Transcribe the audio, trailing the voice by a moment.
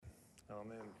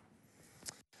Amen.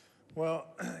 Well,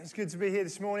 it's good to be here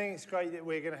this morning. It's great that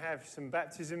we're going to have some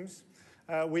baptisms.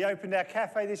 We opened our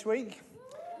cafe this week.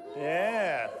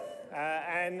 Yeah.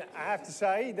 And I have to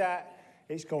say that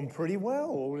it's gone pretty well,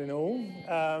 all in all.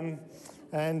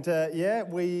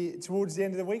 Towards the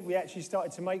end of the week, we actually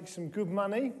started to make some good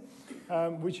money,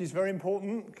 which is very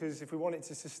important because if we want it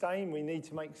to sustain, we need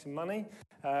to make some money,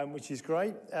 which is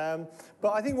great.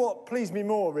 But I think what pleased me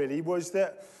more, really, was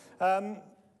that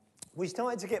we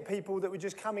started to get people that were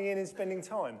just coming in and spending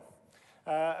time.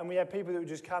 And we had people that were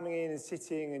just coming in and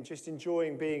sitting and just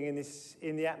enjoying being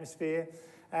in the atmosphere.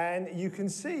 And you can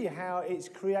see how it's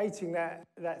creating that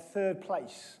third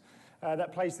place,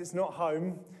 that place that's not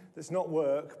home, that's not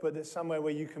work, but that's somewhere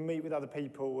where you can meet with other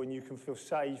people and you can feel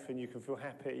safe and you can feel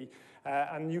happy.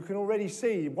 And you can already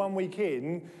see 1 week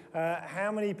in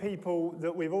how many people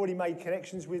that we've already made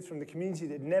connections with from the community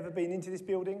that had never been into this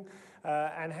building,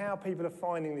 and how people are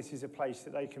finding this is a place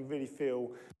that they can really feel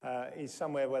is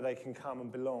somewhere where they can come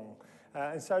and belong.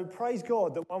 And so praise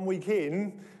God that 1 week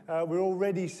in, we're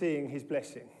already seeing his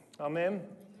blessing. Amen?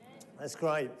 That's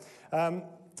great. I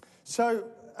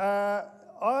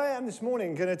am this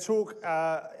morning going to talk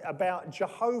about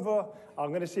Jehovah. I'm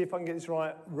going to see if I can get this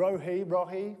right. Rohi,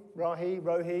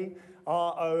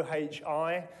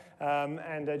 R-O-H-I. Do you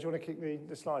want to kick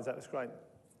the slides out? That's great.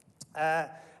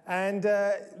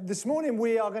 This morning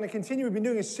we are going to continue. We've been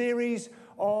doing a series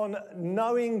on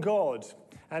knowing God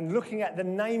and looking at the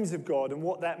names of God and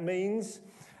what that means.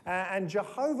 And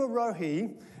Jehovah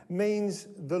Rohi means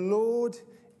the Lord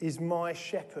is my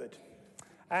shepherd.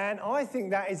 And I think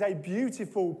that is a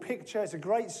beautiful picture. It's a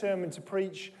great sermon to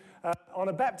preach on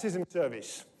a baptism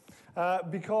service.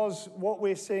 Because what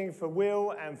we're seeing for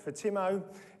Will and for Timo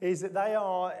is that they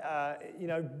are,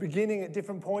 beginning at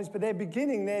different points, but they're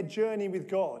beginning their journey with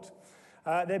God.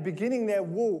 They're beginning their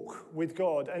walk with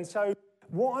God. And so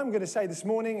what I'm going to say this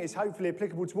morning is hopefully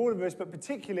applicable to all of us, but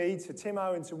particularly to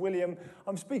Timo and to William.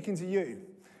 I'm speaking to you.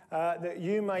 That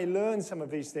you may learn some of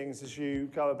these things as you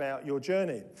go about your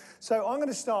journey. So I'm going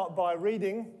to start by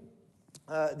reading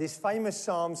this famous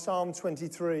psalm, Psalm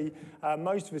 23.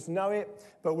 Most of us know it,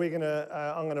 but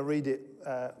I'm going to read it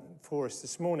for us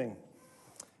this morning.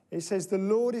 It says, "The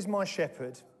Lord is my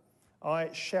shepherd,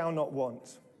 I shall not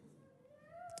want.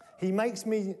 He makes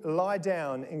me lie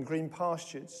down in green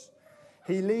pastures.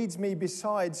 He leads me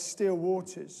beside still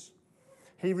waters.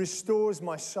 He restores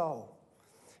my soul.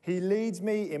 He leads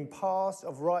me in paths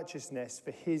of righteousness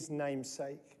for his name's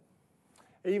sake.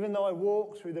 Even though I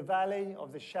walk through the valley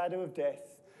of the shadow of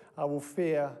death, I will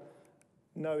fear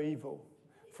no evil.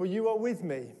 For you are with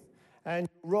me, and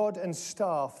your rod and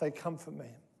staff, they comfort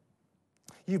me.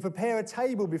 You prepare a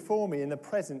table before me in the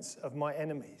presence of my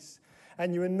enemies,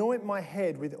 and you anoint my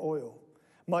head with oil.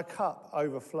 My cup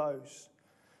overflows.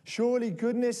 Surely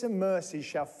goodness and mercy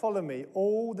shall follow me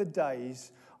all the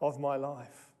days of my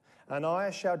life, and I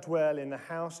shall dwell in the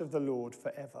house of the Lord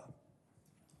forever."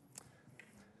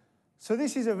 So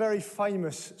this is a very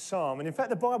famous psalm. And in fact,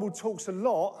 the Bible talks a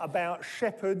lot about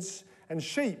shepherds and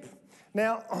sheep.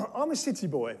 Now, I'm a city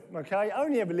boy, okay? I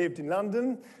only ever lived in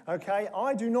London, okay?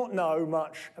 I do not know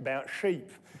much about sheep,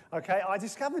 okay? I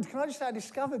discovered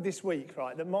this week,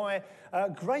 right, that my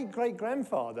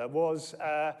great-great-grandfather was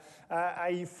a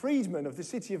freedman of the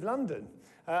City of London.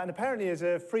 And apparently, as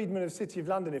a freedman of the City of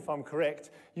London, if I'm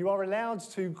correct, you are allowed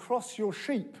to cross your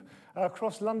sheep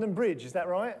across London Bridge. Is that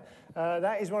right?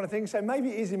 That is one of the things. So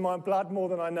maybe it is in my blood more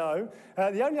than I know.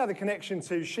 The only other connection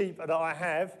to sheep that I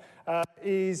have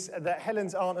is that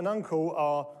Helen's aunt and uncle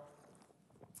are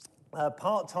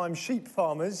part-time sheep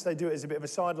farmers. They do it as a bit of a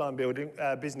sideline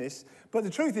business. But the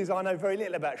truth is, I know very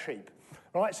little about sheep.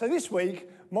 Right? So this week,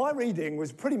 my reading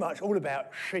was pretty much all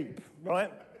about sheep.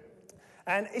 Right?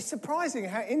 And it's surprising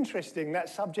how interesting that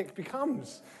subject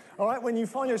becomes. All right, when you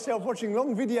find yourself watching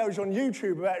long videos on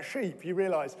YouTube about sheep, you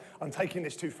realise, I'm taking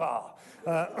this too far.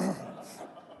 But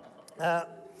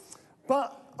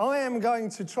I am going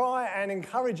to try and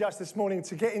encourage us this morning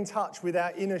to get in touch with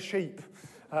our inner sheep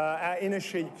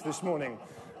this morning.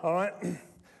 All right?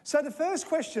 So the first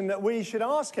question that we should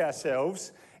ask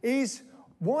ourselves is,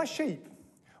 why sheep?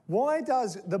 Why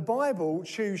does the Bible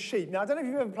choose sheep? Now, I don't know if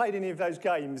you've ever played any of those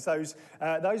games. Those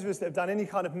of us that have done any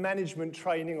kind of management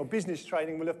training or business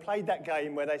training will have played that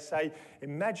game where they say,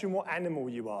 imagine what animal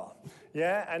you are.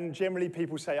 Yeah? And generally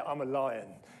people say, I'm a lion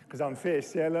because I'm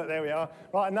fierce. Yeah, look, there we are.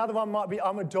 Right, another one might be,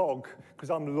 I'm a dog because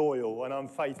I'm loyal and I'm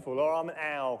faithful. Or I'm an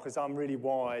owl because I'm really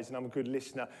wise and I'm a good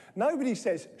listener. Nobody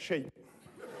says sheep.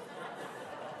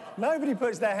 Nobody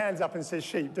puts their hands up and says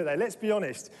sheep, do they? Let's be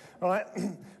honest, right?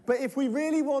 But if we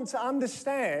really want to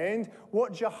understand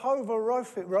what Jehovah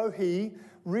Rohi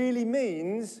really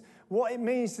means, what it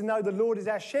means to know the Lord is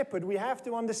our shepherd, we have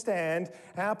to understand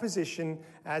our position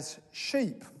as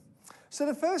sheep. So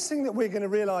the first thing that we're going to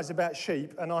realise about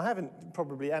sheep, and I haven't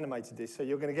probably animated this, so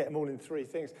you're going to get them all in three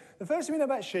things. The first thing we know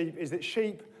about sheep is that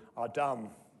sheep are dumb,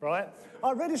 right?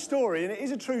 I read a story, and it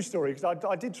is a true story, because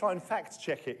I did try and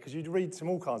fact-check it, because you'd read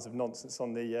all kinds of nonsense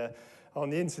on the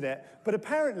internet. But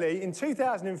apparently, in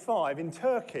 2005, in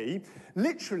Turkey,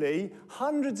 literally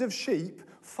hundreds of sheep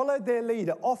followed their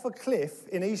leader off a cliff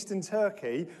in eastern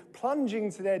Turkey,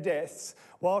 plunging to their deaths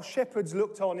while shepherds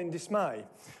looked on in dismay,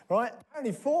 right?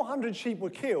 Apparently 400 sheep were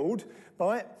killed,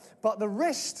 right? But the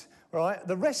rest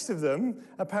of them,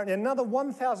 apparently another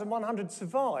 1,100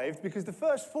 survived because the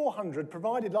first 400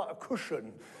 provided like a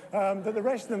cushion that the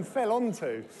rest of them fell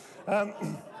onto.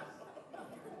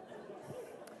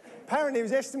 Apparently, it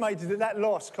was estimated that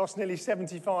loss cost nearly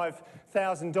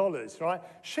 $75,000, right?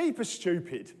 Sheep are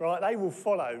stupid, right? They will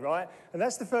follow, right? And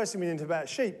that's the first thing we know about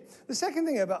sheep. The second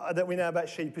thing that we know about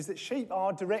sheep is that sheep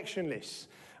are directionless,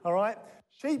 all right?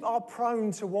 Sheep are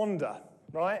prone to wander,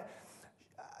 right?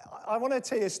 I want to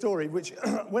tell you a story which,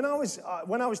 when I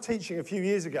was teaching a few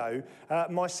years ago,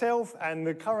 myself and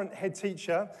the current head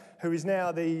teacher, who is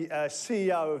now the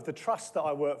CEO of the trust that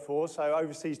I work for, so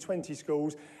oversees 20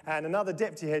 schools, and another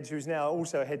deputy head who's now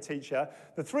also a head teacher,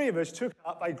 the three of us took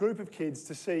up a group of kids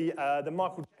to see the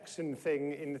Michael Jackson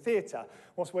thing in the theatre.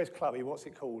 Where's Clubby? What's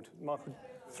it called?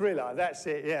 Thriller, that's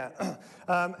it, yeah.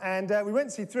 We went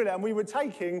to see Thriller, and we were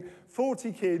taking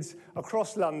 40 kids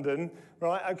across London,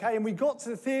 right, okay, and we got to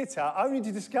the theatre only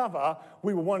to discover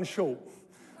we were one short,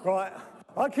 right?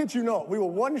 I kid you not, we were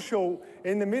one short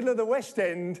in the middle of the West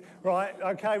End, right,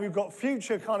 okay, we've got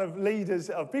future kind of leaders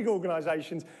of big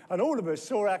organisations, and all of us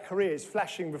saw our careers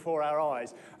flashing before our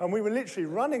eyes, and we were literally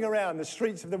running around the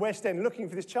streets of the West End looking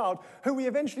for this child, who we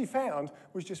eventually found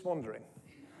was just wandering.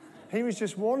 He was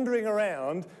just wandering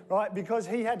around, right, because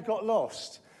he had got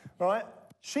lost, right?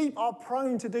 Sheep are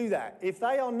prone to do that. If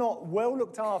they are not well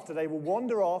looked after, they will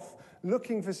wander off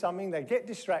looking for something, they get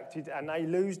distracted and they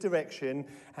lose direction,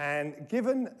 and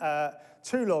given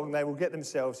too long, they will get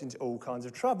themselves into all kinds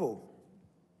of trouble.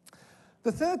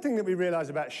 The third thing that we realise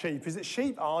about sheep is that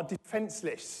sheep are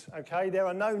defenceless, okay? There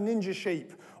are no ninja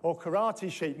sheep or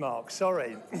karate sheep, Mark,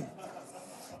 sorry.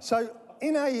 So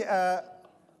in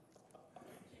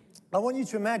I want you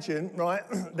to imagine, right,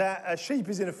 that a sheep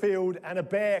is in a field and a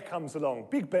bear comes along,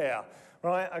 big bear,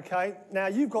 right, okay? Now,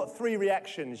 you've got three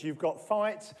reactions. You've got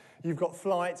fight, you've got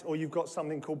flight, or you've got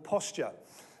something called posture.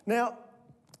 Now,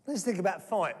 let's think about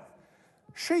fight.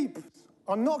 Sheep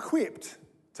are not equipped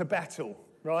to battle,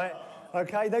 right,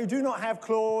 okay? They do not have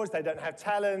claws, they don't have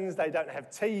talons, they don't have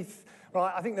teeth,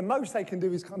 right? I think the most they can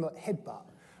do is kind of like headbutt,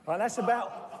 right?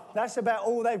 That's about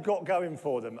all they've got going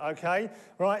for them, okay?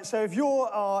 Right, so if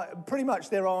you're, pretty much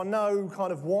there are no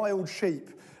kind of wild sheep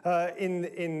out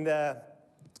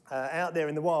there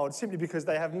in the wild simply because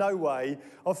they have no way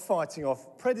of fighting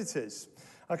off predators.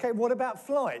 Okay, what about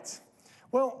flight?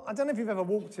 Well, I don't know if you've ever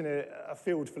walked in a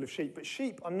field full of sheep, but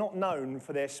sheep are not known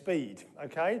for their speed,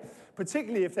 okay?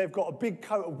 Particularly if they've got a big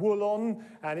coat of wool on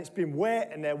and it's been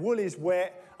wet and their wool is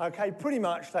wet, okay, pretty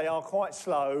much they are quite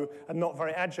slow and not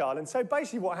very agile. And so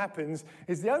basically what happens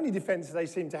is the only defense they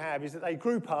seem to have is that they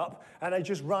group up and they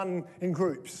just run in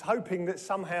groups, hoping that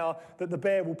somehow that the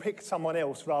bear will pick someone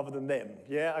else rather than them,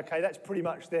 yeah? Okay, that's pretty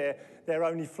much their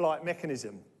only flight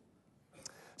mechanism.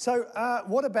 So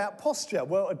what about posture?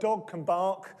 Well, a dog can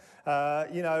bark,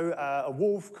 a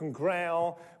wolf can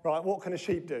growl, right? What can a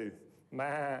sheep do?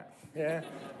 Meh, yeah?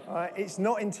 It's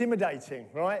not intimidating,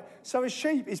 right? So a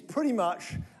sheep is pretty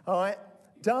much, all right,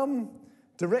 dumb,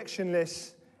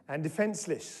 directionless, and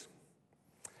defenseless.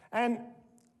 And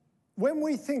when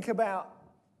we think about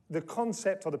the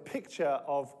concept or the picture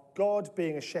of God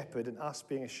being a shepherd and us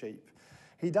being a sheep,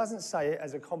 he doesn't say it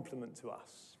as a compliment to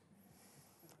us.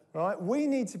 Right? We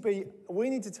need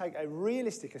to take a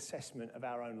realistic assessment of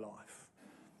our own life,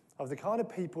 of the kind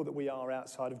of people that we are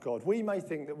outside of God. We may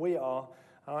think that we are,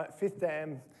 all right, fifth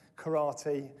dan,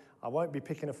 karate. I won't be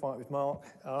picking a fight with Mark,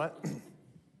 all right?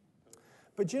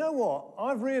 But do you know what?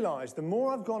 I've realised the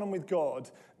more I've gone on with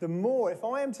God, the more, if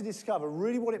I am to discover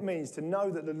really what it means to know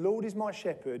that the Lord is my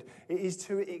shepherd, it is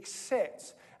to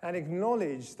accept and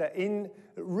acknowledge that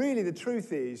really the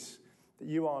truth is that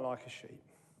you are like a sheep.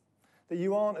 That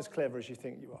you aren't as clever as you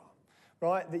think you are,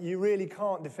 right? That you really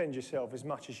can't defend yourself as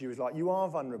much as you would like. You are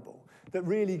vulnerable. That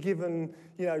really given,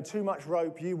 too much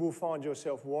rope, you will find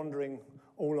yourself wandering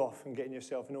all off and getting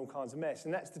yourself in all kinds of mess.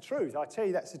 And that's the truth. I tell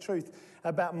you, that's the truth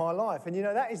about my life. And you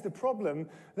know, that is the problem.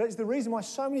 That's the reason why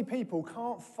so many people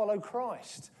can't follow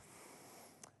Christ.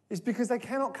 It's because they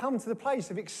cannot come to the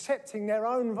place of accepting their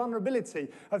own vulnerability,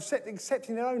 of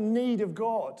accepting their own need of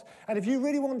God. And if you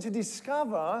really want to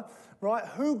discover, right,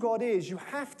 who God is, you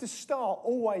have to start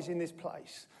always in this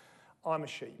place. I'm a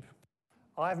sheep.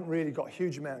 I haven't really got a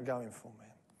huge amount going for me.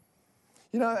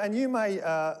 You know, and you may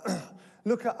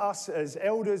look at us as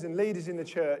elders and leaders in the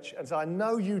church, as I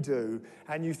know you do,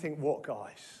 and you think, what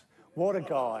guys? What a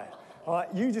guy. Right,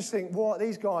 you just think, what,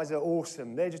 these guys are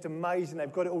awesome. They're just amazing.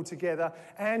 They've got it all together.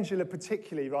 Angela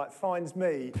particularly, right, finds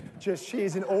me she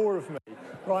is in awe of me.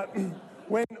 Right,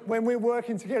 when we're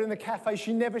working together in the cafe,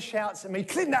 she never shouts at me,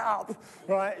 clean that up,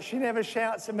 right? She never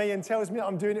shouts at me and tells me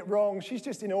I'm doing it wrong. She's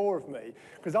just in awe of me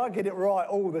because I get it right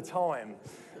all the time.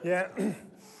 Yeah. Do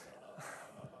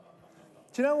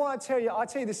you know what I tell you? I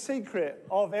tell you the secret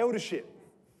of eldership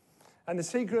and the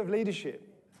secret of leadership.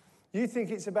 You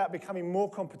think it's about becoming more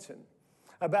competent,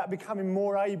 about becoming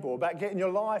more able, about getting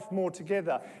your life more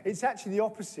together. It's actually the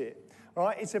opposite,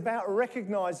 right? It's about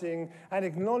recognizing and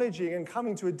acknowledging and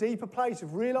coming to a deeper place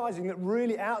of realizing that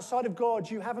really outside of God,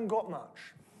 you haven't got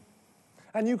much.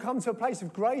 And you come to a place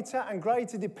of greater and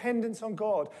greater dependence on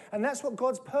God. And that's what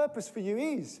God's purpose for you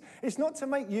is. It's not to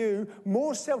make you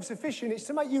more self-sufficient, it's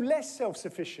to make you less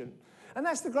self-sufficient. And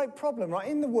that's the great problem, right?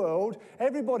 In the world,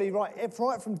 everybody,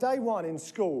 right from day one in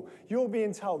school, you're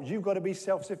being told you've got to be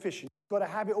self-sufficient. You've got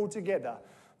to have it all together,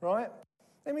 right?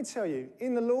 Let me tell you,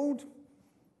 in the Lord,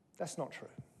 that's not true.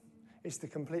 It's the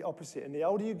complete opposite. And the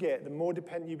older you get, the more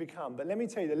dependent you become. But let me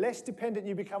tell you, the less dependent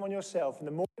you become on yourself and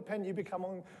the more dependent you become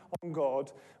on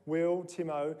God,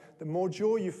 Timo, the more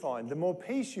joy you find, the more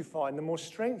peace you find, the more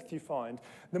strength you find,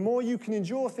 the more you can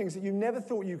endure things that you never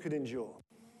thought you could endure.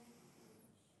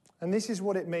 And this is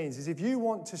what it means, is if you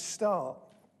want to start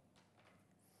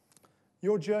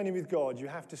your journey with God, you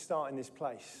have to start in this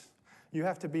place. You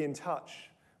have to be in touch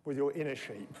with your inner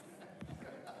sheep.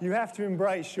 You have to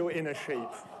embrace your inner sheep.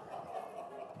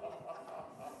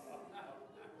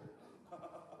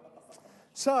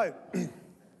 So,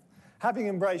 having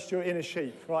embraced your inner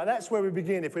sheep, right, that's where we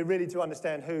begin if we're really to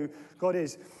understand who God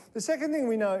is. The second thing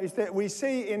we know is that we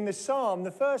see in the psalm, the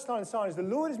first line of the psalm is, the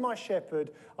Lord is my shepherd,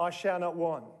 I shall not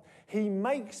want. He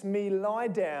makes me lie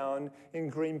down in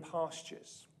green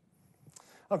pastures.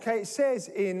 Okay, it says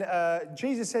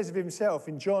Jesus says of himself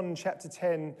in John chapter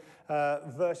 10,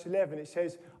 verse 11, it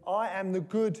says, I am the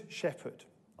good shepherd.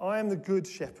 I am the good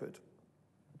shepherd.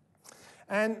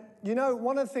 And, you know,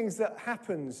 one of the things that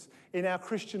happens in our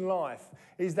Christian life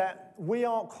is that we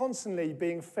are constantly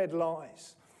being fed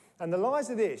lies. And the lies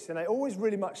are this, and they always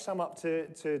really much sum up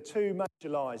to two major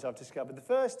lies I've discovered. The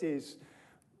first is,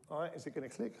 all right, is it going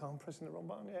to click? Oh, I'm pressing the wrong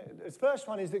button. Yeah. The first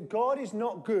one is that God is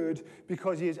not good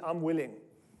because he is unwilling.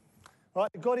 Right?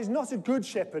 God is not a good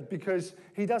shepherd because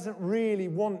he doesn't really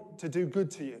want to do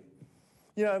good to you.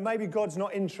 You know, maybe God's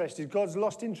not interested. God's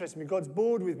lost interest in me. God's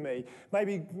bored with me.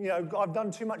 Maybe, you know, I've done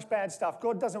too much bad stuff.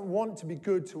 God doesn't want to be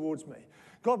good towards me.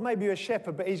 God may be a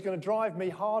shepherd, but he's going to drive me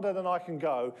harder than I can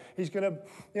go. He's going to,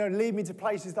 you know, lead me to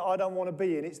places that I don't want to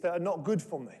be in. It's that are not good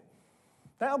for me.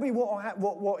 That'll be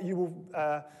what you will,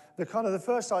 the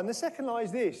first lie. And the second lie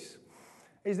is this,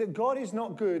 is that God is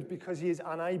not good because he is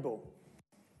unable.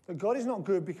 That God is not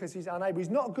good because he's unable. He's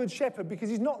not a good shepherd because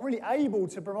he's not really able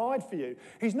to provide for you.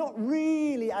 He's not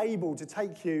really able to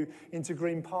take you into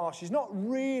green pastures. He's not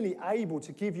really able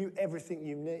to give you everything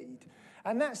you need.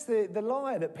 And that's the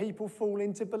lie that people fall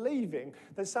into believing,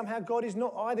 that somehow God is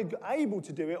not either able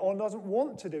to do it or doesn't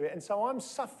want to do it. And so I'm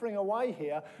suffering away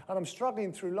here and I'm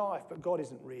struggling through life, but God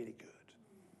isn't really good.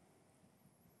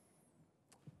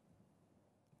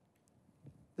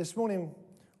 This morning,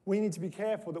 we need to be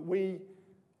careful that we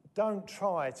don't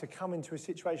try to come into a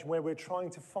situation where we're trying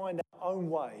to find our own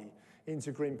way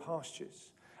into green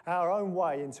pastures, our own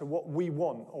way into what we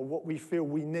want or what we feel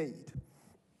we need.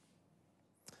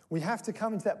 We have to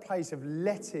come into that place of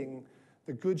letting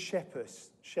the good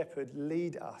shepherd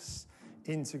lead us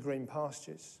into green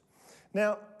pastures.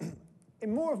 Now,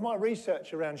 in more of my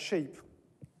research around sheep,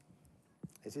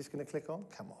 is this going to click on?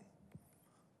 Come on.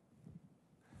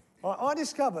 I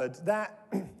discovered that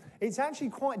it's actually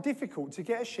quite difficult to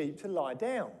get a sheep to lie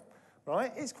down,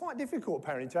 right? It's quite difficult,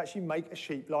 apparently, to actually make a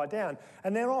sheep lie down.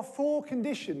 And there are 4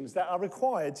 conditions that are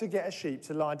required to get a sheep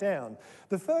to lie down.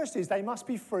 The first is they must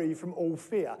be free from all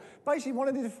fear. Basically, one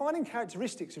of the defining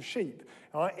characteristics of sheep,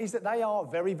 right, is that they are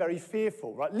very, very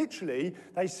fearful, right? Literally,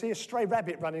 they see a stray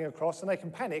rabbit running across and they can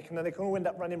panic and then they can all end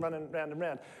up running round and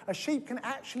round. A sheep can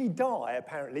actually die,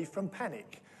 apparently, from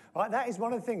panic. Right? That is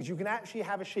one of the things. You can actually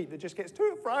have a sheep that just gets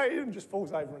too afraid and just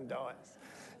falls over and dies.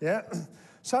 Yeah?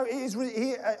 So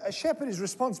a shepherd is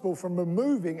responsible for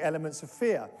removing elements of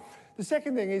fear. The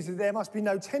second thing is that there must be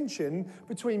no tension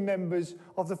between members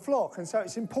of the flock. And so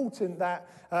it's important that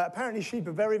apparently sheep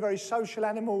are very, very social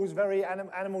animals,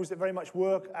 animals that very much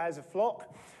work as a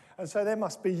flock. And so there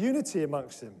must be unity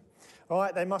amongst them. All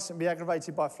right? They mustn't be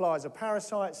aggravated by flies or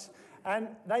parasites. And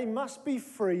they must be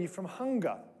free from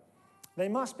hunger. They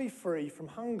must be free from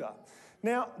hunger.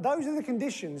 Now, those are the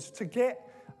conditions to get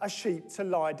a sheep to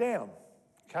lie down.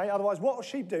 Okay? Otherwise, what will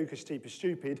sheep do? Because sheep are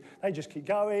stupid. They just keep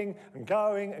going and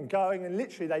going and going, and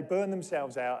literally they burn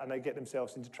themselves out and they get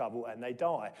themselves into trouble and they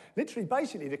die. Literally,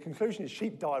 basically, the conclusion is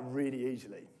sheep die really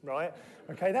easily, right?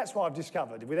 Okay, that's what I've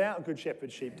discovered. Without a good shepherd,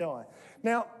 sheep die.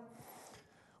 Now,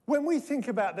 when we think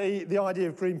about the idea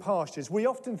of green pastures, we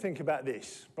often think about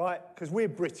this, right? Because we're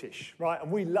British, right?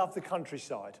 And we love the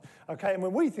countryside, okay? And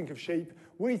when we think of sheep,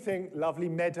 we think lovely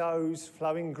meadows,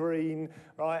 flowing green,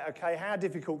 right? Okay, how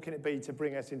difficult can it be to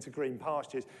bring us into green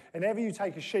pastures? And whenever you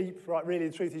take a sheep, right, really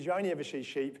the truth is you only ever see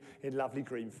sheep in lovely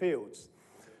green fields.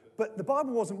 But the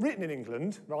Bible wasn't written in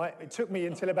England, right? It took me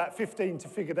until about 15 to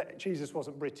figure that Jesus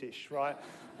wasn't British, right?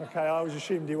 Okay, I always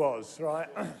assumed he was, right?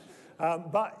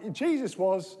 But Jesus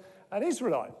was an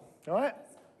Israelite, all right?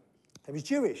 He was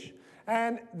Jewish.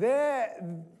 And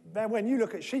when you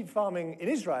look at sheep farming in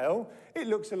Israel, it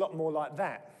looks a lot more like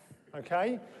that,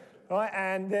 okay? Right?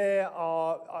 And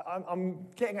I'm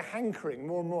getting a hankering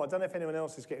more and more. I don't know if anyone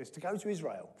else is getting this, to go to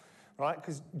Israel, right?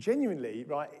 Because genuinely,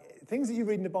 right, things that you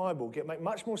read in the Bible make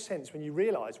much more sense when you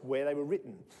realise where they were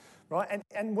written, right?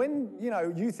 And when,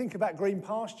 you think about green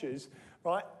pastures,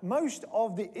 right, most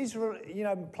of the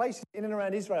places in and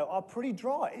around Israel are pretty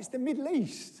dry. It's the Middle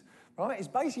East, right? It's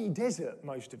basically desert,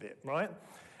 most of it, right?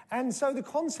 And so the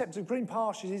concept of green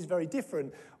pastures is very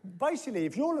different. Basically,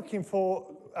 if you're looking for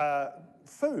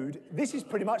food, this is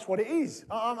pretty much what it is.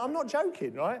 I'm not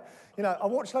joking, right? I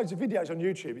watch loads of videos on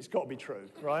YouTube. It's got to be true,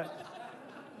 right?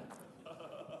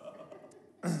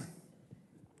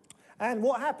 And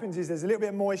what happens is there's a little bit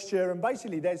of moisture, and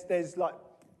basically there's like,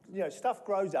 stuff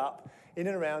grows up in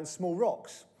and around small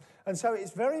rocks. And so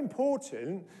it's very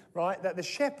important, right, that the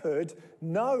shepherd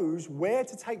knows where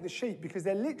to take the sheep, because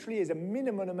there literally is a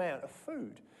minimum amount of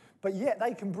food. But yet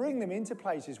they can bring them into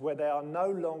places where they are no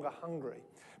longer hungry.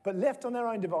 But left on their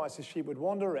own devices, sheep would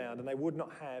wander around and they would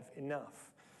not have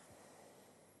enough.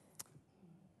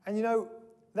 And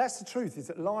that's the truth, is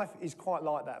that life is quite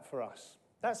like that for us.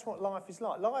 That's what life is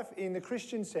like. Life in the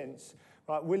Christian sense,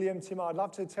 right, William, Tim, I'd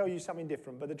love to tell you something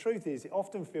different, but the truth is it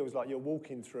often feels like you're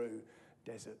walking through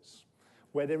deserts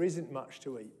where there isn't much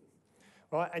to eat,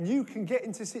 right? And you can get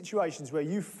into situations where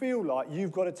you feel like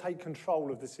you've got to take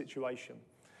control of the situation,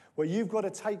 where you've got to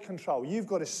take control. You've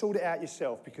got to sort it out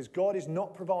yourself because God is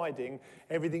not providing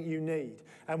everything you need.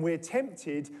 And we're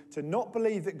tempted to not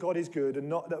believe that God is good and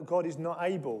not that God is not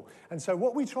able. And so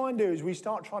what we try and do is we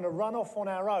start trying to run off on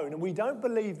our own, and we don't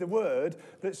believe the word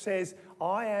that says,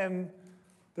 the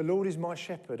Lord is my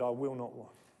shepherd, I will not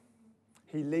want.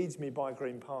 He leads me by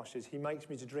green pastures. He makes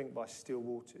me to drink by still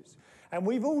waters. And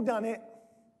we've all done it,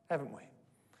 haven't we?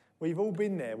 We've all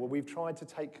been there where we've tried to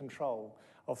take control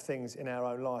of things in our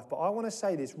own life. But I want to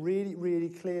say this really, really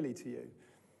clearly to you.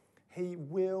 He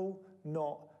will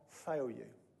not fail you.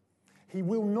 He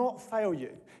will not fail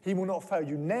you. He will not fail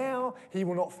you now. He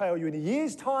will not fail you in a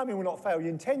year's time. He will not fail you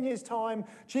in 10 years' time.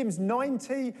 Jim's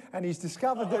 90 and he's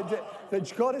discovered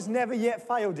that God has never yet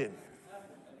failed him.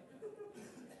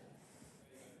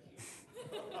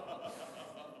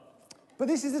 But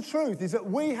this is the truth, is that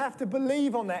we have to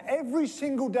believe on that every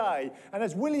single day. And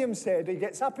as William said, he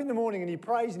gets up in the morning and he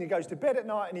prays, and he goes to bed at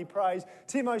night and he prays.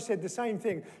 Timo said the same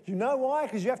thing. You know why?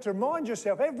 Because you have to remind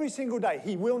yourself every single day,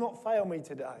 he will not fail me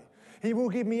today. He will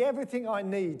give me everything I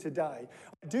need today.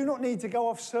 I do not need to go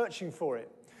off searching for it.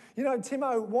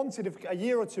 Timo wanted a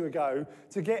year or two ago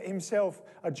to get himself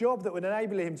a job that would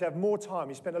enable him to have more time.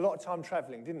 He spent a lot of time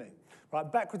travelling, didn't he? Right,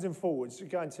 backwards and forwards,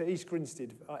 going to East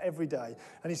Grinstead every day.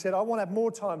 And he said, I want to have more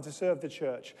time to serve the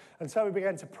church. And so he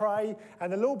began to pray,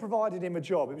 and the Lord provided him a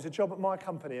job. It was a job at my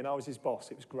company, and I was his boss.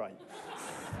 It was great.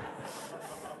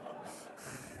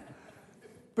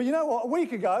 But you know what? A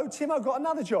week ago, Timo got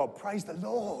another job. Praise the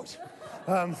Lord.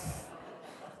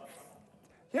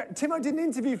 Timo didn't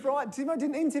interview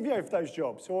for those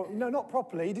jobs. Or, no, not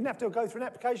properly. He didn't have to go through an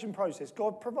application process.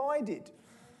 God provided.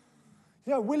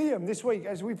 William, this week,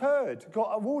 as we've heard,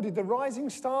 got awarded the Rising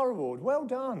Star Award. Well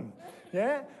done.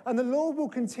 Yeah? And the Lord will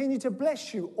continue to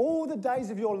bless you all the days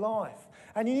of your life.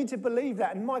 And you need to believe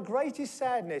that. And my greatest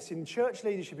sadness in church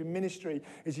leadership, in ministry,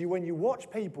 is when you watch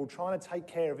people trying to take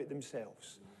care of it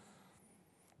themselves.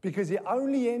 because it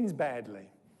only ends badly.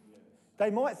 They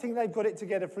might think they've got it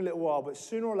together for a little while, but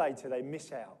sooner or later they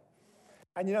miss out.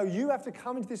 And you have to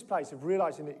come into this place of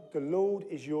realizing that the Lord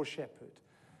is your shepherd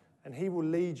and he will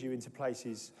lead you into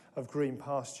places of green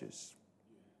pastures.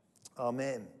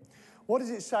 Amen. What does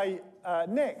it say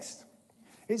next?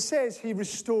 It says he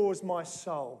restores my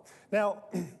soul. Now,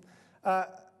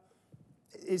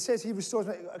 it says he restores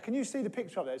my... Can you see the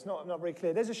picture of it? It's not very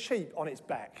clear. There's a sheep on its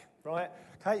back, right?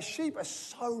 Okay, sheep are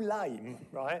so lame,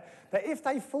 right, that if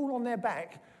they fall on their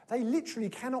back, they literally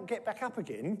cannot get back up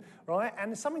again, right?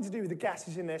 And it's something to do with the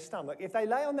gases in their stomach. If they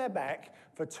lay on their back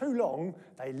for too long,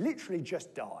 they literally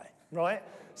just die, right?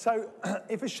 So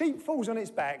if a sheep falls on its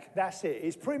back, that's it.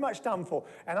 It's pretty much done for.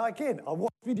 And I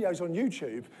watch videos on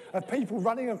YouTube of people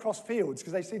running across fields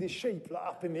because they see this sheep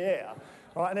up in the air,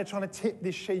 right? And they're trying to tip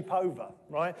this sheep over,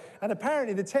 right? And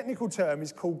apparently the technical term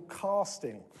is called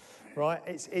casting, right?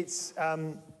 It's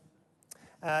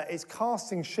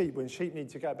casting sheep when sheep need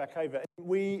to go back over.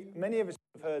 Many of us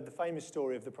have heard the famous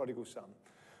story of the prodigal son.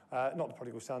 Not the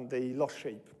prodigal son, the lost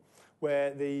sheep,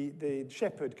 where the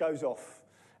shepherd goes off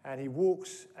and he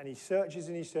walks and he searches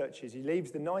and he searches. He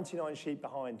leaves the 99 sheep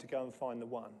behind to go and find the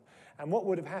one. And what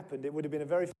would have happened, it would have been a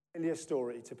very familiar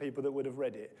story to people that would have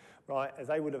read it, right? As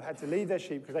they would have had to leave their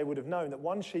sheep because they would have known that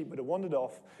one sheep would have wandered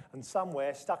off and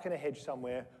somewhere, stuck in a hedge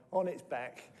somewhere, on its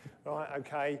back, right,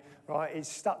 okay, right,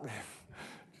 it's stuck there.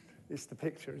 It's the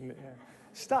picture, isn't it? Yeah.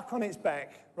 Stuck on its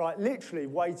back, right, literally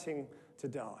waiting to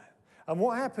die. And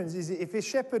what happens is if a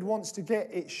shepherd wants to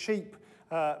get its sheep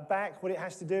back, what it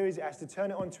has to do is it has to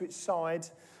turn it onto its side,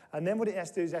 and then what it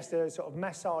has to do is it has to sort of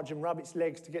massage and rub its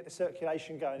legs to get the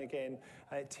circulation going again,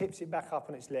 and it tips it back up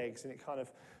on its legs, and it kind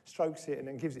of strokes it and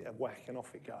then gives it a whack, and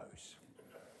off it goes.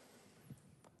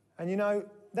 And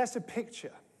that's a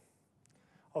picture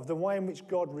of the way in which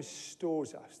God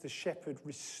restores us. The shepherd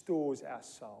restores our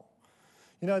soul.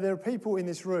 There are people in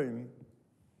this room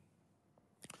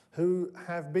who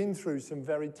have been through some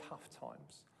very tough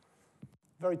times.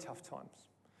 Very tough times.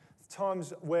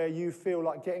 Times where you feel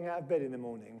like getting out of bed in the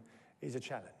morning is a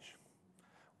challenge.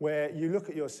 Where you look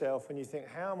at yourself and you think,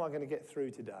 how am I going to get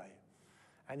through today?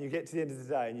 And you get to the end of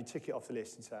the day and you tick it off the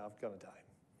list and say, I've got a day.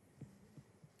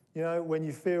 When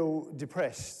you feel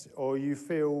depressed or you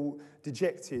feel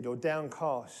dejected or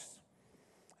downcast.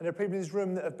 And there are people in this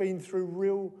room that have been through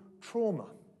real trauma.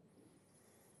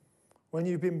 When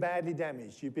you've been badly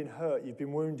damaged, you've been hurt, you've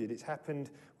been wounded, it's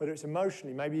happened, whether it's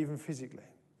emotionally, maybe even physically.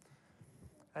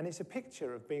 And it's a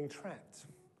picture of being trapped,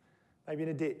 maybe in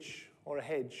a ditch or a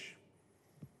hedge,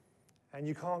 and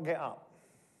you can't get up.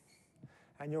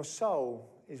 And your soul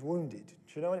is wounded. Do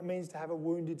you know what it means to have a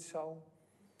wounded soul?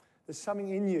 There's something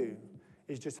in you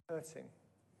is just hurting.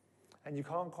 And you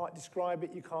can't quite describe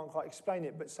it, you can't quite explain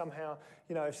it, but somehow,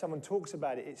 if someone talks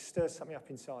about it, it stirs something up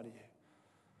inside of you.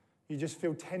 You just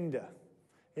feel tender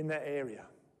in that area.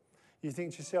 You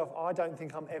think to yourself, I don't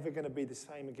think I'm ever going to be the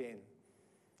same again.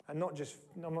 And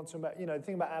I'm not talking about, the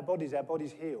thing about our bodies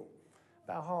heal.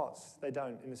 But our hearts, they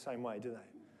don't in the same way, do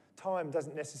they? Time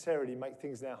doesn't necessarily make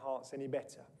things in our hearts any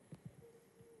better.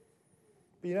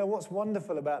 But what's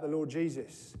wonderful about the Lord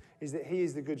Jesus is that he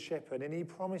is the good shepherd and he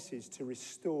promises to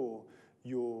restore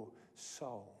your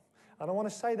soul. And I want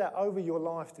to say that over your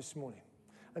life this morning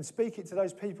and speak it to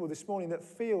those people this morning that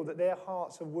feel that their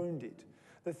hearts are wounded,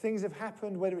 that things have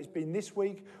happened, whether it's been this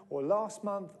week or last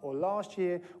month or last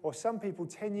year, or some people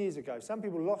 10 years ago. Some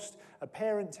people lost a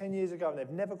parent 10 years ago and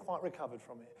they've never quite recovered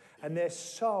from it. And their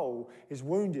soul is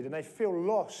wounded and they feel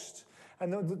lost.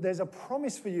 And there's a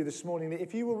promise for you this morning that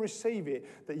if you will receive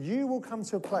it, that you will come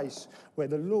to a place where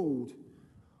the Lord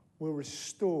will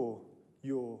restore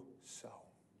your soul.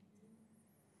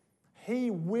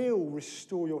 He will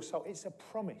restore your soul. It's a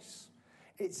promise.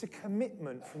 It's a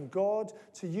commitment from God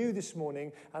to you this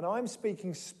morning, and I'm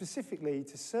speaking specifically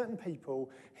to certain people.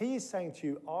 He is saying to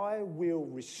you, I will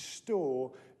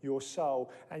restore your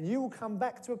soul, and you will come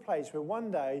back to a place where one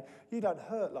day you don't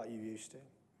hurt like you used to.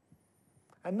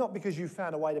 And not because you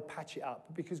found a way to patch it up,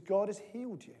 but because God has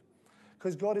healed you,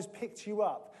 because God has picked you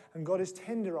up, and God has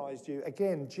tenderized you,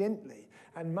 again, gently,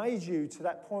 and made you to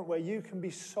that point where you can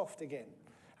be soft again,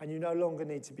 and you no longer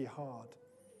need to be hard.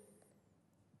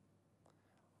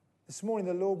 This morning,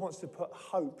 the Lord wants to put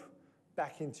hope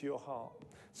back into your heart.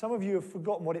 Some of you have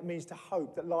forgotten what it means to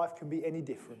hope, that life can be any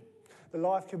different. That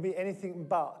life can be anything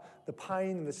but the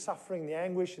pain and the suffering, the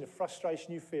anguish and the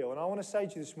frustration you feel. And I want to say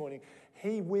to you this morning,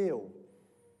 He will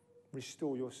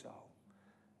restore your soul.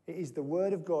 It is the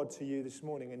word of God to you this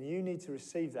morning, and you need to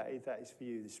receive that if that is for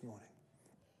you this morning.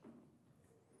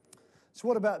 So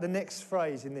what about the next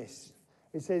phrase in this?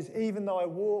 It says, even though I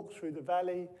walk through the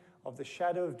valley of the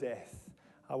shadow of death,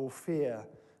 I will fear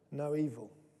no evil.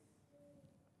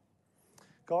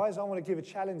 Guys, I want to give a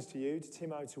challenge to you, to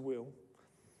Timo, to Will.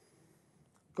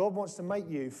 God wants to make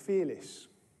you fearless.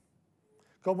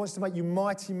 God wants to make you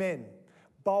mighty men,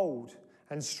 bold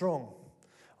and strong.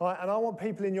 All right, and I want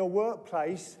people in your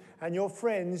workplace and your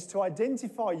friends to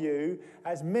identify you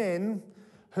as men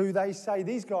who they say,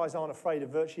 these guys aren't afraid of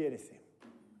virtually anything.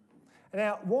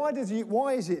 Now, why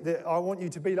is it that I want you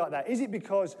to be like that? Is it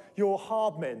because you're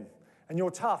hard men and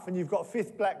you're tough and you've got a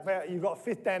fifth black belt, you've got a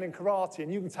fifth dan in karate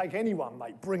and you can take anyone,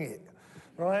 mate, bring it,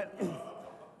 right?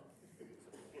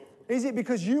 Is it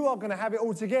because you are going to have it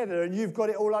all together and you've got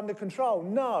it all under control?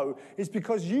 No, it's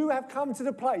because you have come to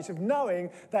the place of knowing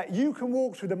that you can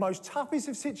walk through the most toughest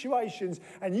of situations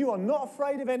and you are not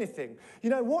afraid of anything. You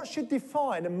know, what should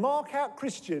define and mark out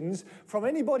Christians from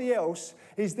anybody else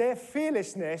is their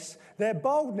fearlessness, their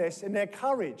boldness and their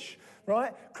courage,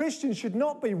 right? Christians should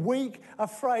not be weak,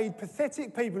 afraid,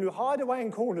 pathetic people who hide away in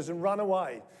corners and run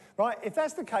away, right? If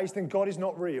that's the case, then God is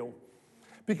not real.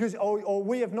 Because, or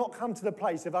we have not come to the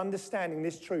place of understanding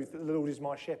this truth that the Lord is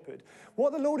my shepherd.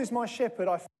 What the Lord is my shepherd,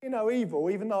 I fear no evil,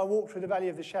 even though I walk through the valley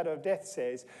of the shadow of death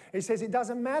says. It says, it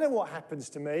doesn't matter what happens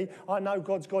to me, I know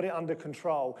God's got it under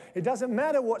control. It doesn't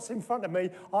matter what's in front of me,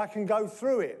 I can go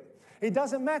through it. It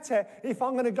doesn't matter if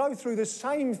I'm going to go through the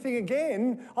same thing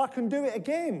again, I can do it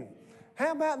again.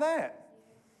 How about that?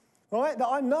 Right? That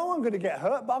I know I'm going to get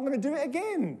hurt, but I'm going to do it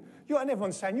again. And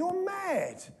everyone's saying, you're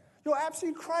mad. You're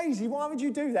absolutely crazy. Why would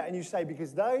you do that? And you say,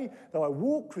 because though I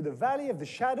walk through the valley of the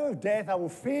shadow of death, I will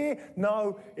fear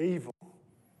no evil.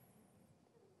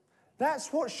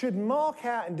 That's what should mark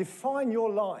out and define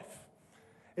your life,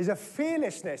 is a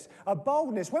fearlessness, a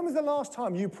boldness. When was the last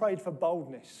time you prayed for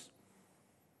boldness?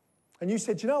 And you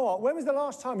said, you know what? When was the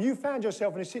last time you found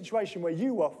yourself in a situation where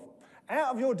you were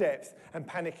out of your depth and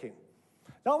panicking?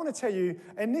 Now, I want to tell you,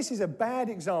 and this is a bad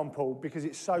example because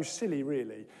it's so silly,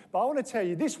 really, but I want to tell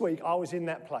you, this week I was in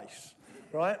that place,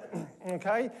 right?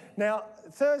 Okay? Now,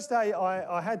 Thursday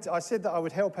I said that I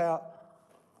would help out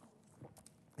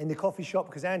in the coffee shop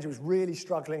because Angela was really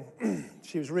struggling.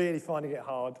 She was really finding it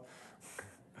hard.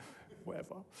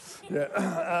 Whatever.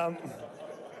 Yeah.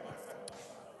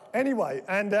 Anyway,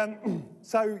 and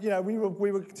so, you know, we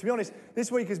were, to be honest,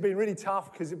 this week has been really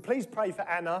tough because please pray for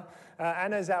Anna.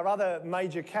 Anna's our other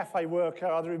major cafe worker,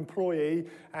 other employee.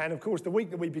 And of course, the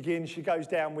week that we begin, she goes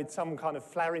down with some kind of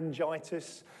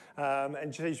pharyngitis.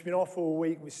 And she's been off all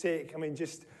week, we're sick. I mean,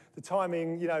 just the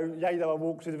timing, you know, yea, though I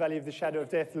walk through the valley of the shadow of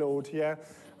death, Lord, yeah.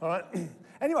 All right.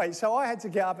 Anyway, so I had to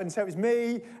get up, and so it was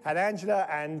me and Angela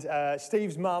and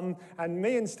Steve's mum, and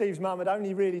me and Steve's mum had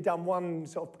only really done one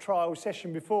sort of trial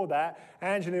session before that.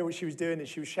 Angela knew what she was doing, and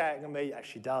she was shouting at me, as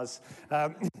she does.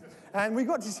 And we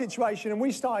got to the situation, and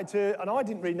we started to, and I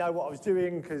didn't really know what I was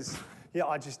doing, because, yeah,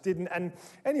 I just didn't. And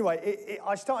anyway,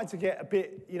 I started to get a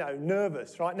bit, you know,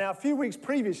 nervous, right? Now, a few weeks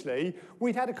previously,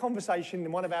 we'd had a conversation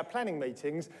in one of our planning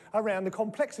meetings around the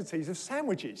complexities of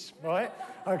sandwiches, right?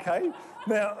 Okay,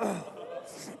 now...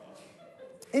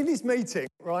 In this meeting,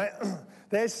 right,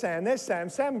 there's Sam.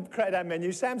 Sam created our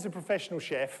menu. Sam's a professional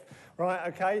chef, right,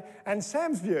 okay? And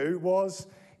Sam's view was,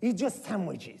 it's just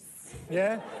sandwiches,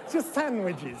 yeah? It's just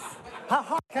sandwiches. How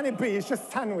hard can it be? It's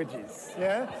just sandwiches,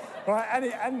 yeah?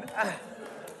 Right,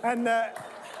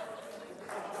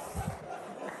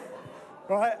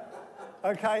 right,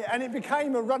 okay, and it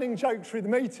became a running joke through the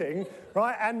meeting,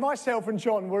 right? And myself and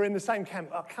John were in the same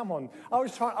camp. Oh, come on. I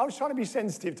was trying to be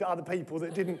sensitive to other people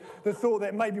that thought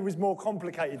that maybe it was more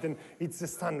complicated than it's the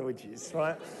sandwiches,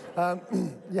 right?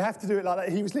 You have to do it like that.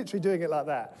 He was literally doing it like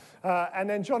that. And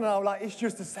then John and I were like, it's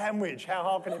just a sandwich. How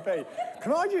hard can it be?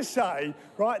 Can I just say,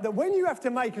 right, that when you have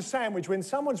to make a sandwich, when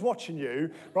someone's watching you,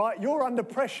 right, you're under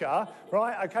pressure,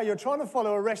 right, okay, you're trying to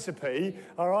follow a recipe,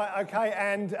 all right, okay,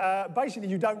 and basically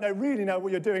you don't really know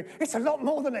what you're doing. It's a lot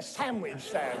more than a sandwich,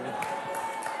 Sam.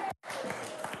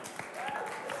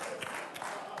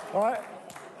 All right?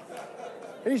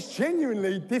 It's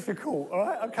genuinely difficult, all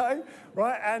right, okay?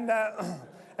 Right, and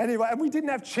anyway, and we didn't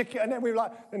have chicken, and then we were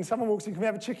like, then someone walks in, can we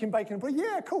have a chicken, bacon, and bread?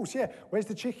 Yeah, of course, yeah. Where's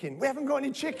the chicken? We haven't got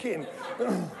any chicken.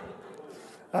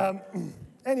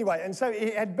 Anyway, and so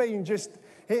it had been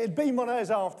one of those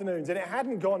afternoons, and it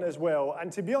hadn't gone as well.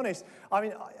 And to be honest, I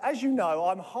mean, as you know,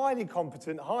 I'm highly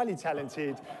competent, highly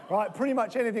talented, right? Pretty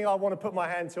much anything I want to put my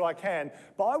hand to, I can.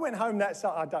 But I went home that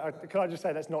can I just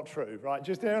say that's not true, right?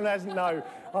 Just anyone who doesn't know,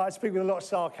 I speak with a lot of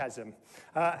sarcasm.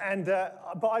 But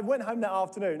I went home that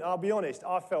afternoon, I'll be honest,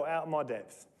 I felt out of my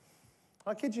depth.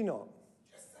 I kid you not.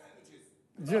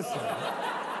 Just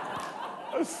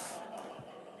sandwiches.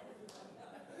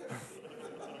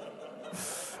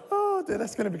 Oh, dear,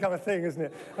 that's going to become a thing, isn't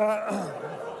it?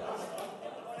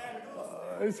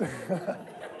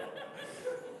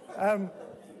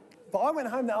 But I went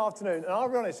home that afternoon, and I'll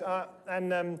be honest,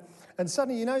 and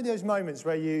suddenly, you know those moments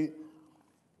where you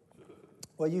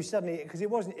suddenly, because it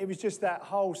was just that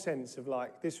whole sense of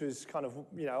like, this was kind of,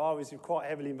 I was quite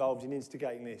heavily involved in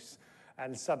instigating this,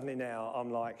 and suddenly now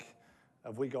I'm like,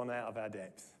 have we gone out of our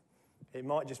depth? It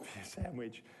might just be a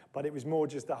sandwich, but it was more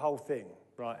just the whole thing,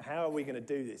 right? How are we going to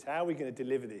do this? How are we going to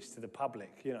deliver this to the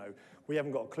public? We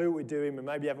haven't got a clue what we're doing. We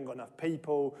maybe haven't got enough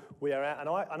people. We are out,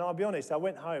 and I'll be honest. I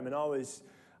went home and I was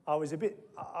a bit.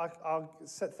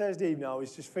 Thursday evening, I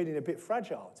was just feeling a bit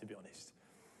fragile, to be honest.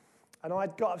 And I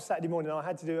got up Saturday morning. I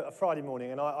had to do it a Friday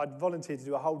morning, and I'd volunteered to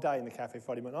do a whole day in the cafe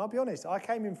Friday morning. I'll be honest. I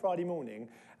came in Friday morning,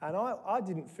 and I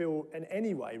didn't feel in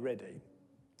any way ready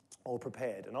or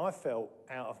prepared, and I felt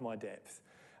out of my depth.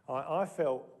 I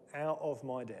felt out of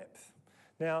my depth.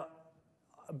 Now,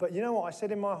 but you know what I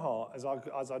said in my heart as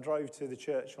I drove to the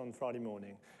church on Friday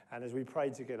morning, and as we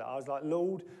prayed together, I was like,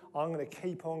 Lord, I'm going to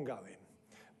keep on going,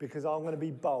 because I'm going to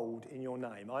be bold in your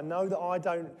name. I know that I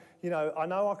don't, I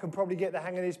know I can probably get the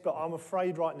hang of this, but I'm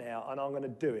afraid right now, and I'm going to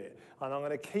do it. And I'm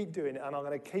going to keep doing it, and I'm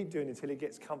going to keep doing it until it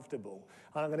gets comfortable.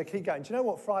 And I'm going to keep going. Do you know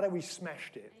what? Friday, we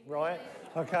smashed it, right?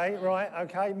 Okay, right,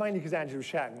 okay. Mainly because Angela was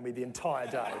shouting at me the entire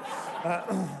day.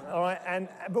 All right,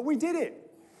 but we did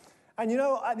it. And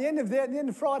at the end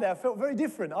of Friday, I felt very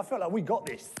different. I felt like we got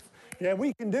this. Yeah,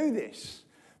 we can do this.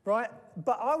 Right?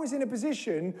 But I was in a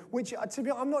position which, to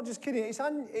be honest, I'm not just kidding, it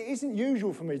isn't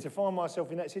usual for me to find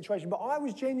myself in that situation, but I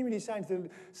was genuinely saying to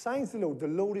the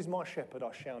Lord is my shepherd,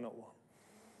 I shall not want.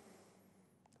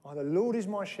 Oh, the Lord is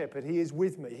my shepherd, he is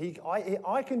with me.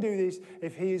 I can do this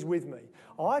if he is with me.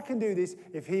 I can do this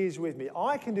if he is with me.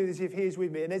 I can do this if he is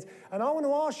with me. And I want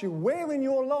to ask you, where in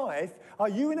your life are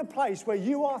you in a place where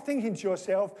you are thinking to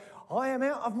yourself, I am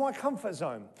out of my comfort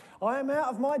zone. I am out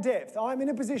of my depth. I am in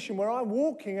a position where I'm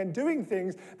walking and doing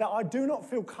things that I do not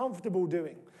feel comfortable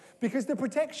doing. Because the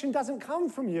protection doesn't come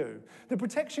from you. The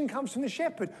protection comes from the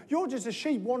shepherd. You're just a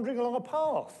sheep wandering along a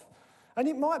path. And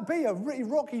it might be a really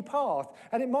rocky path,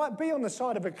 and it might be on the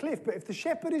side of a cliff, but if the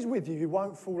shepherd is with you, you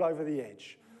won't fall over the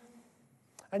edge.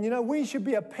 And we should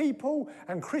be a people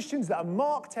and Christians that are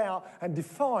marked out and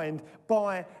defined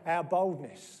by our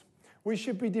boldness. We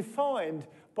should be defined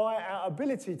by our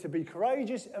ability to be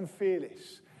courageous and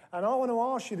fearless. And I want to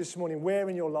ask you this morning, where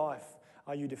in your life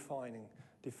are you defined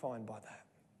by that?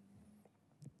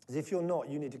 As if you're not,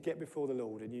 you need to get before the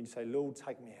Lord and you say, Lord,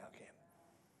 take me out again.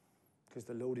 Because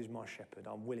the Lord is my shepherd.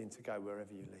 I'm willing to go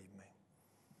wherever you lead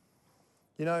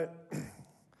me.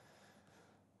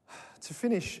 To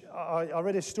finish, I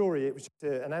read a story. It was just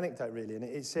an anecdote, really. And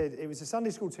it said, it was a Sunday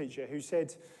school teacher who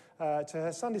said to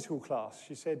her Sunday school class,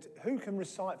 she said, who can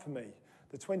recite for me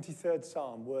the 23rd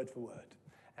Psalm word for word?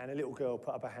 And a little girl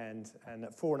put up her hand, and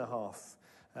at 4.5,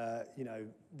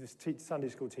 this Sunday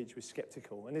school teacher was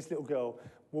skeptical. And this little girl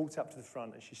walked up to the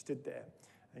front, and she stood there,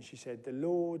 and she said, the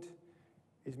Lord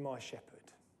is my shepherd.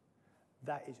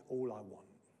 That is all I want.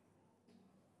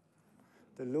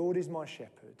 The Lord is my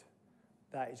shepherd.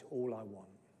 That is all I want.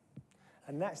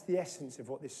 And that's the essence of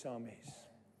what this psalm is.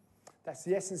 That's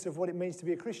the essence of what it means to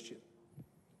be a Christian.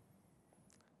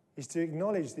 Is to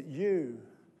acknowledge that you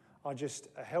are just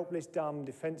a helpless, dumb,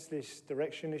 defenseless,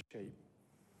 directionless sheep.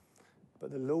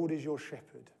 But the Lord is your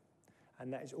shepherd,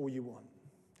 and that is all you want.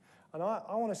 And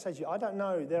I want to say to you, I don't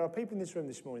know, there are people in this room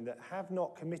this morning that have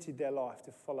not committed their life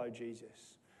to follow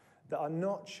Jesus, that are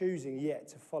not choosing yet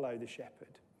to follow the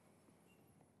shepherd.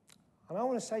 And I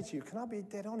want to say to you, can I be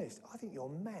dead honest? I think you're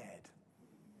mad.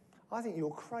 I think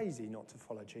you're crazy not to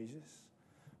follow Jesus,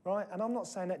 right? And I'm not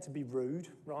saying that to be rude,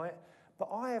 right? But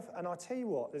and I'll tell you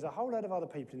what, there's a whole load of other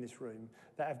people in this room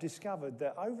that have discovered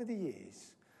that over the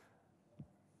years,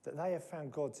 that they have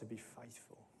found God to be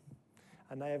faithful.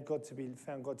 And they have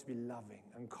found God to be loving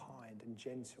and kind and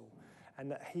gentle.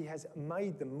 And that he has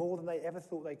made them more than they ever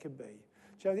thought they could be.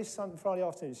 Do you know, this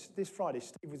Friday,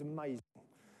 Steve was amazing.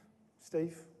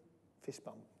 Steve, fist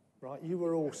bump, right? You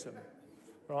were awesome,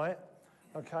 right?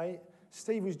 Okay?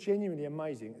 Steve was genuinely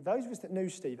amazing. Those of us that knew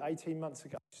Steve 18 months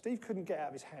ago, Steve couldn't get out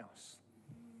of his house.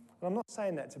 And I'm not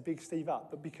saying that to big Steve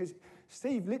up, but because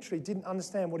Steve literally didn't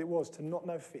understand what it was to not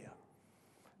know fear.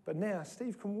 But now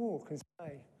Steve can walk and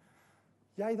say,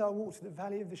 yea, though I walk to the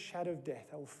valley of the shadow of death,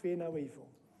 I will fear no evil.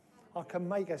 I can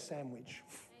make a sandwich.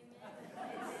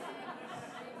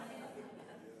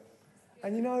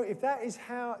 And if that is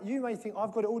how, you may think,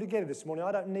 I've got it all together this morning,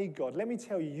 I don't need God. Let me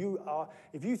tell you,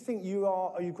 if you think you've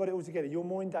got it all together, you're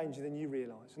more in danger than you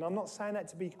realise. And I'm not saying that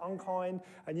to be unkind,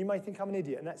 and you may think I'm an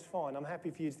idiot, and that's fine. I'm happy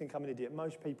for you to think I'm an idiot.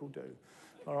 Most people do,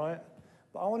 all right?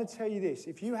 But I want to tell you this.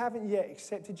 If you haven't yet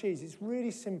accepted Jesus, it's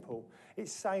really simple.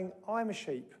 It's saying, I'm a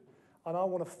sheep, and I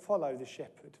want to follow the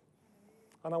shepherd.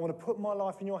 And I want to put my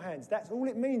life in your hands. That's all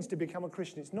it means to become a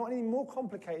Christian. It's not any more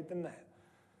complicated than that.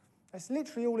 That's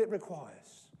literally all it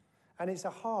requires. And it's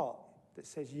a heart that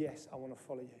says, yes, I want to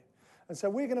follow you. And so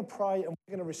we're going to pray and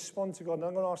we're going to respond to God. And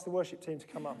I'm going to ask the worship team to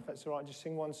come up, if that's all right. Just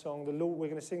sing one song. We're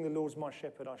going to sing, "The Lord's my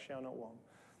shepherd, I shall not want."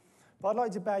 But I'd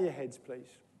like to bow your heads, please.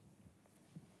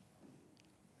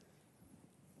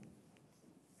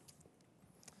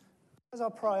 As I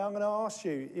pray, I'm going to ask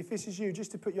you, if this is you,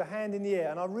 just to put your hand in the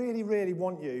air. And I really, really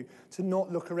want you to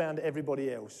not look around at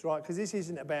everybody else, right? Because this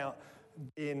isn't about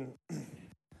being,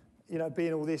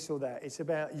 being all this or that. It's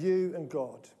about you and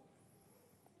God.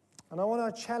 And I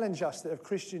want to challenge us that are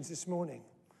Christians this morning.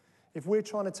 If we're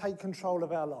trying to take control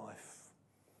of our life,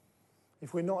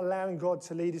 if we're not allowing God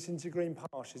to lead us into green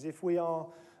pastures, if we are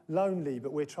lonely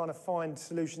but we're trying to find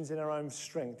solutions in our own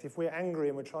strength, if we're angry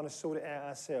and we're trying to sort it out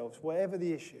ourselves, whatever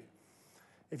the issue,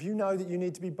 if you know that you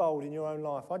need to be bold in your own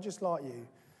life, I'd just like you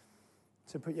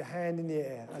to put your hand in the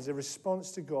air as a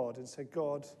response to God and say,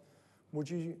 God,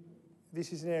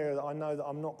 this is an area that I know that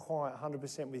I'm not quite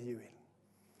 100% with you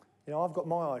in. I've got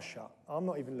my eyes shut. I'm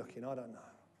not even looking. I don't know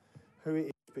who it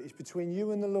is. But it's between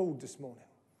you and the Lord this morning.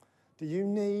 Do you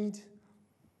need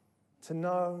to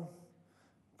know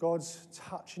God's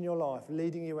touch in your life,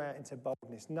 leading you out into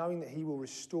boldness, knowing that he will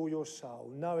restore your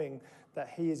soul, knowing that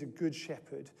he is a good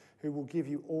shepherd who will give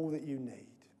you all that you need?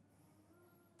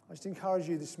 I just encourage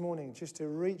you this morning just to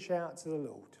reach out to the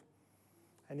Lord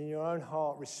and in your own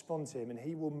heart respond to him, and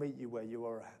he will meet you where you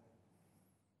are at.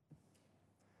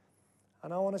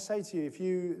 And I want to say to you, if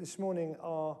you this morning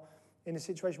are in a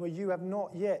situation where you have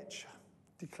not yet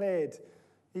declared,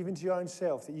 even to your own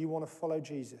self, that you want to follow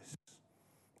Jesus,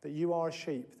 that you are a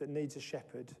sheep that needs a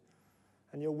shepherd,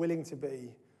 and you're willing to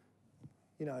be,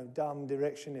 dumb,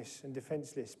 directionless and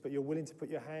defenseless, but you're willing to put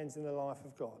your hands in the life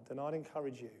of God, then I'd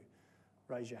encourage you,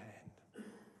 raise your hand.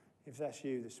 If that's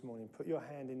you this morning, put your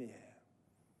hand in the air.